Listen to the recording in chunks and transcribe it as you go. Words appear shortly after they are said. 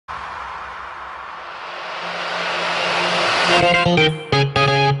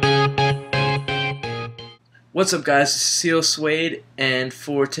What's up guys, this is Seal Suede, and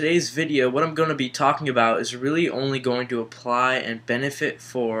for today's video what I'm going to be talking about is really only going to apply and benefit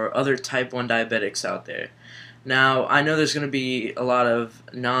for other type 1 diabetics out there. Now I know there's going to be a lot of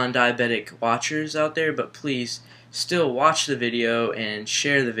non-diabetic watchers out there, but please still watch the video and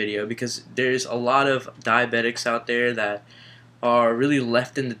share the video, because there's a lot of diabetics out there that are really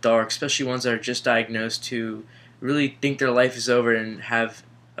left in the dark, especially ones that are just diagnosed, who really think their life is over and have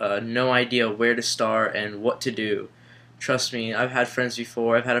no idea where to start and what to do. Trust me, I've had friends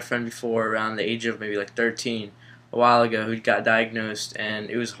before. I've had a friend before around the age of maybe like 13 a while ago who got diagnosed, and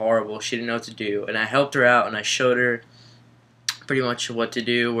it was horrible. She didn't know what to do, and I helped her out and I showed her pretty much what to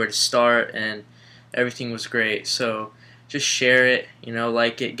do, where to start, and everything was great. So just share it,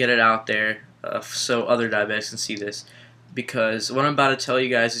 like it, get it out there, so other diabetics can see this, because what I'm about to tell you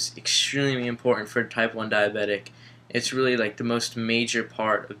guys is extremely important for type 1 diabetic. It's really like the most major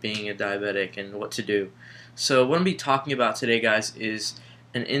part of being a diabetic and what to do. So what I'm going to be talking about today, guys, is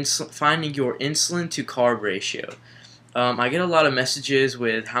finding your insulin to carb ratio. I get a lot of messages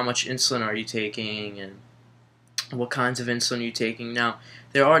with how much insulin are you taking and what kinds of insulin are you taking. Now,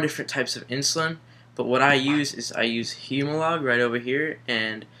 there are different types of insulin, but what I use is Humalog right over here,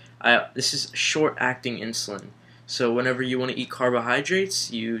 and this is short-acting insulin. So whenever you want to eat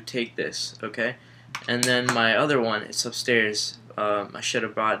carbohydrates, you take this, okay? And then my other one, it's upstairs. I should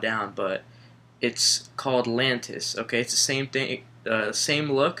have brought it down, but it's called Lantus. Okay, it's the same thing,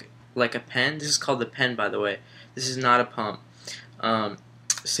 same look, like a pen. This is called the pen, by the way. This is not a pump.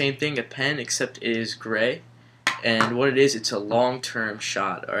 Same thing, a pen, except it is gray. And what it is, it's a long-term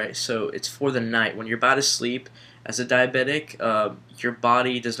shot. All right, so it's for the night when you're about to sleep. As a diabetic, your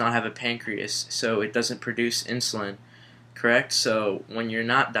body does not have a pancreas, so it doesn't produce insulin. Correct? So when you're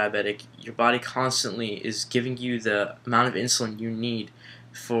not diabetic, your body constantly is giving you the amount of insulin you need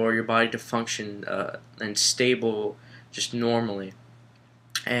for your body to function and stable just normally.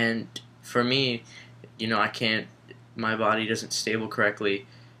 And for me, I can't, my body doesn't stable correctly,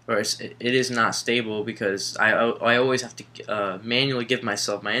 or it is not stable, because I always have to manually give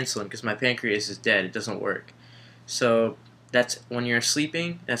myself my insulin, because my pancreas is dead, it doesn't work. So that's when you're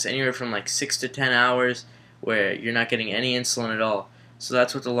sleeping, that's anywhere from like 6 to 10 hours where you're not getting any insulin at all. So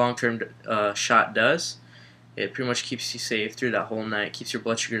that's what the long-term shot does. It pretty much keeps you safe through that whole night, keeps your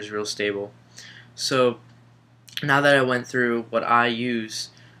blood sugars real stable. So now that I went through what I use,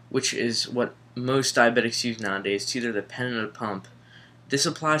 which is what most diabetics use nowadays, it's either the pen or the pump. This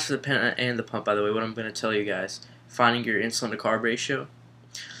applies for the pen and the pump, by the way, what I'm going to tell you guys. Finding your insulin to carb ratio.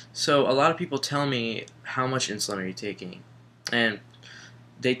 So a lot of people tell me, how much insulin are you taking? And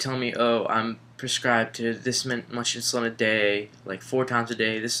they tell me, oh, I'm prescribed to this much insulin a day, like 4 times a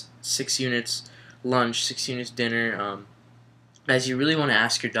day, this 6 units lunch, 6 units dinner. As you really want to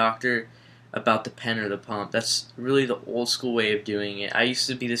ask your doctor about the pen or the pump. That's really the old school way of doing it. I used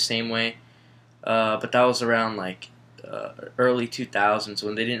to be the same way, but that was around like early 2000s,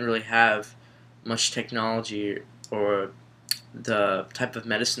 when they didn't really have much technology or the type of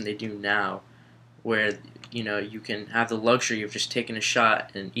medicine they do now, where you can have the luxury of just taking a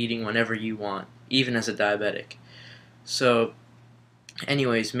shot and eating whenever you want, even as a diabetic. So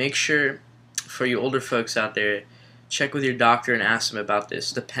anyways, make sure, for you older folks out there, check with your doctor and ask them about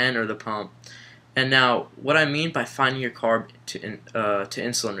this, the pen or the pump. And now, what I mean by finding your carb to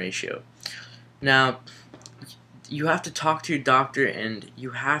insulin ratio. Now, you have to talk to your doctor, and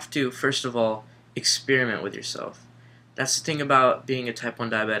you have to, first of all, experiment with yourself. That's the thing about being a type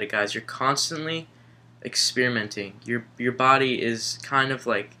 1 diabetic, guys. You're constantly experimenting. Your body is kind of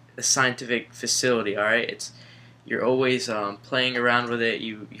like a scientific facility, alright? You're always playing around with it.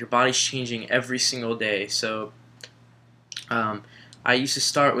 Your body's changing every single day. So I used to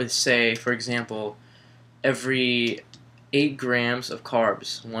start with, say, for example, every 8 grams of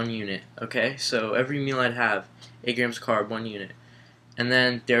carbs, 1 unit, okay? So every meal I'd have, 8 grams of carb, 1 unit. And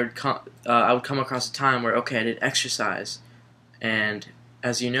then I would come across a time where, okay, I did exercise, and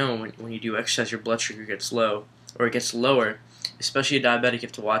as you know, when you do exercise, your blood sugar gets low, or it gets lower. Especially a diabetic, you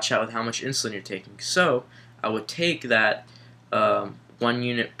have to watch out with how much insulin you're taking. So I would take that 1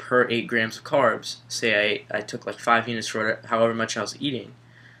 unit per 8 grams of carbs. Say I took like 5 units for however much I was eating,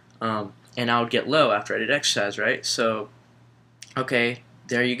 and I would get low after I did exercise, right? So, okay,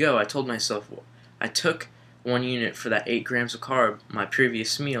 there you go. I told myself, well, I took 1 unit for that 8 grams of carb, my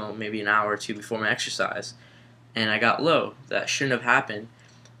previous meal, maybe an hour or two before my exercise, and I got low. That shouldn't have happened,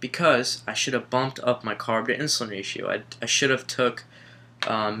 because I should have bumped up my carb to insulin ratio. I should have took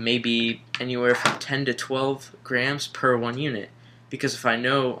maybe anywhere from 10 to 12 grams per 1 unit, because if I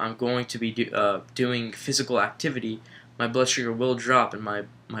know I'm going to be doing physical activity, my blood sugar will drop and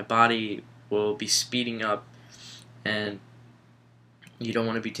my body will be speeding up, and you don't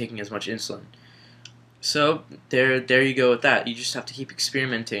want to be taking as much insulin. So there you go with that. You just have to keep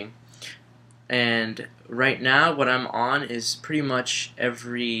experimenting. And right now what I'm on is pretty much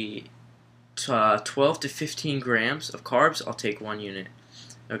every 12 to 15 grams of carbs, I'll take 1 unit.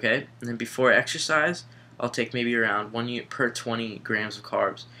 Okay? And then before exercise, I'll take maybe around 1 unit per 20 grams of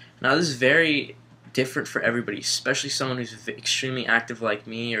carbs. Now this is very different for everybody, especially someone who's extremely active like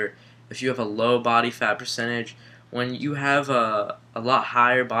me, or if you have a low body fat percentage. When you have a lot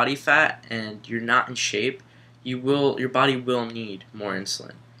higher body fat and you're not in shape, your body will need more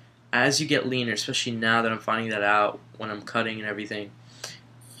insulin. As you get leaner, especially now that I'm finding that out when I'm cutting and everything,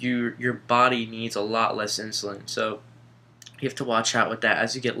 your body needs a lot less insulin. So you have to watch out with that.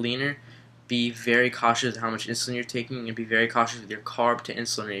 As you get leaner, be very cautious of how much insulin you're taking, and be very cautious with your carb to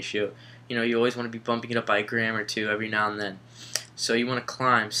insulin ratio. You always want to be bumping it up by a gram or two every now and then. So you want to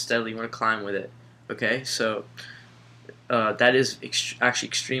climb steadily. You want to climb with it. Okay, so that is actually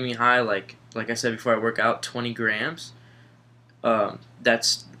extremely high. Like I said before, I work out 20 grams.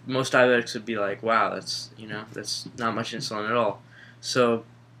 That's most diabetics would be like, wow, that's not much insulin at all. So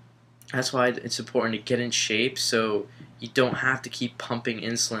that's why it's important to get in shape, so you don't have to keep pumping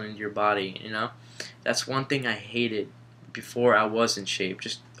insulin into your body. That's one thing I hated before I was in shape.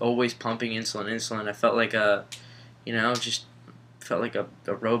 Just always pumping insulin. I felt like just felt like a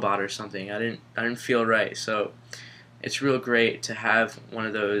robot or something. I didn't feel right. So it's real great to have one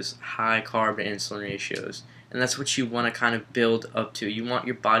of those high carb to insulin ratios, and that's what you want to kind of build up to. You want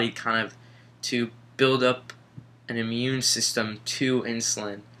your body kind of to build up an immune system to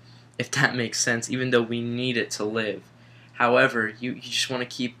insulin, if that makes sense, even though we need it to live. However, you just want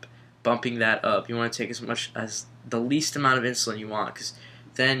to keep bumping that up. You want to take as the least amount of insulin you want, because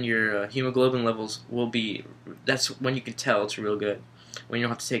then your hemoglobin levels will be, that's when you can tell it's real good, when you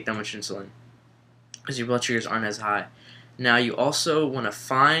don't have to take that much insulin, because your blood sugars aren't as high. Now you also want to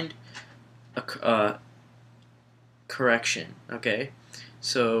find a correction. Okay,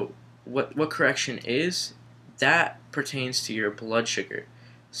 so what correction is, that pertains to your blood sugar.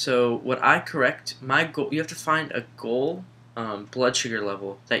 So what I correct, my goal, you have to find a goal blood sugar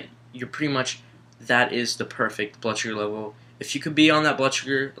level that you're pretty much, that is the perfect blood sugar level. If you could be on that blood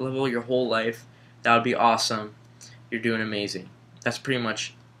sugar level your whole life, that would be awesome. You're doing amazing. That's pretty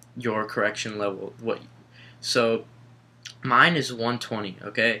much your correction level. So mine is 120,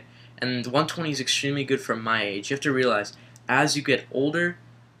 okay? And 120 is extremely good for my age. You have to realize, as you get older,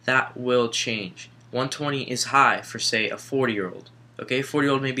 that will change. 120 is high for, say, a 40-year-old. Okay,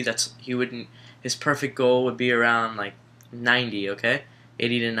 40-year-old, maybe his perfect goal would be around like 90, okay?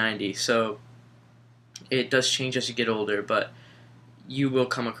 80 to 90. So it does change as you get older, but you will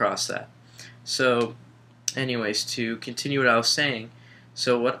come across that. So anyways, to continue what I was saying,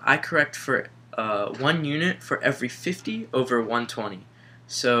 so what I correct for 1 unit for every 50 over 120.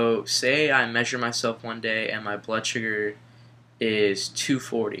 So say I measure myself one day and my blood sugar is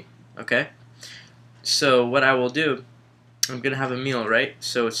 240, okay? So what I will do, I'm going to have a meal, right?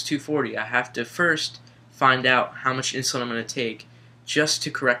 So it's 240. I have to first find out how much insulin I'm going to take just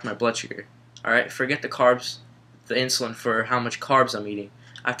to correct my blood sugar. Alright, forget the carbs, the insulin for how much carbs I'm eating.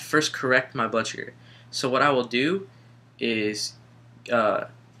 I have to first correct my blood sugar. So what I will do is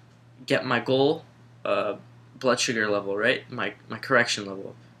get my goal blood sugar level, right? My correction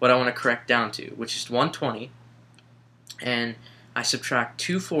level. What I want to correct down to, which is 120. And I subtract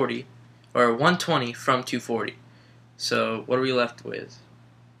 240, or 120 from 240. So what are we left with?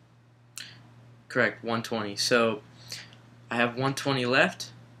 Correct, 120. So I have 120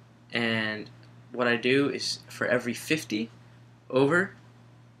 left, and what I do is for every 50 over,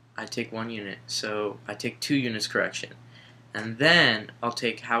 I take 1 unit. So I take 2 units correction. And then I'll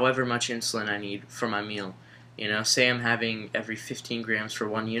take however much insulin I need for my meal. Say I'm having every 15 grams for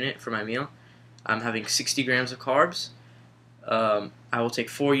 1 unit for my meal. I'm having 60 grams of carbs. I will take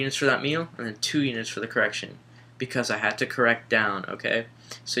 4 units for that meal, and then 2 units for the correction, because I had to correct down, okay?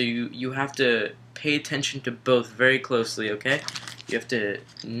 So you have to pay attention to both very closely, okay? You have to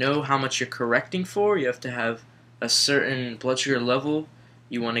know how much you're correcting for. You have to have a certain blood sugar level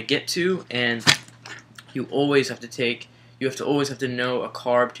you want to get to, and you always have to always have to know a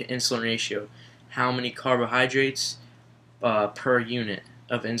carb to insulin ratio. How many carbohydrates per unit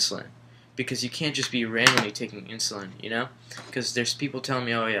of insulin. Because you can't just be randomly taking insulin, Because there's people telling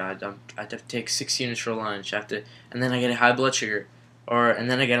me, oh yeah, I have to take 6 units for lunch, and then I get a high blood sugar, and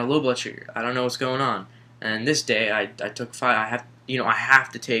then I get a low blood sugar. I don't know what's going on. And this day I took 5. I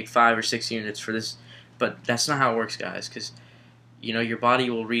have to take 5 or 6 units for this, but that's not how it works, guys. Because your body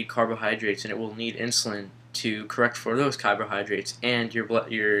will read carbohydrates and it will need insulin to correct for those carbohydrates and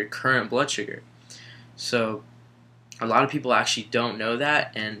your current blood sugar. So a lot of people actually don't know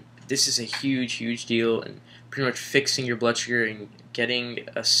that, and this is a huge deal in pretty much fixing your blood sugar and getting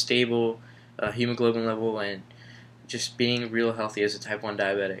a stable hemoglobin level and just being real healthy as a type 1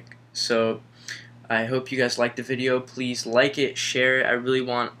 diabetic. So I hope you guys liked the video. Please like it, share it. I really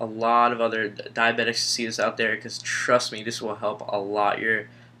want a lot of other diabetics to see this out there, because trust me, this will help a lot. Your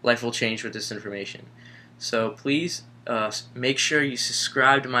life will change with this information. So please make sure you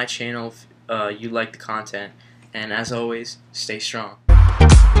subscribe to my channel if you like the content. And as always, stay strong.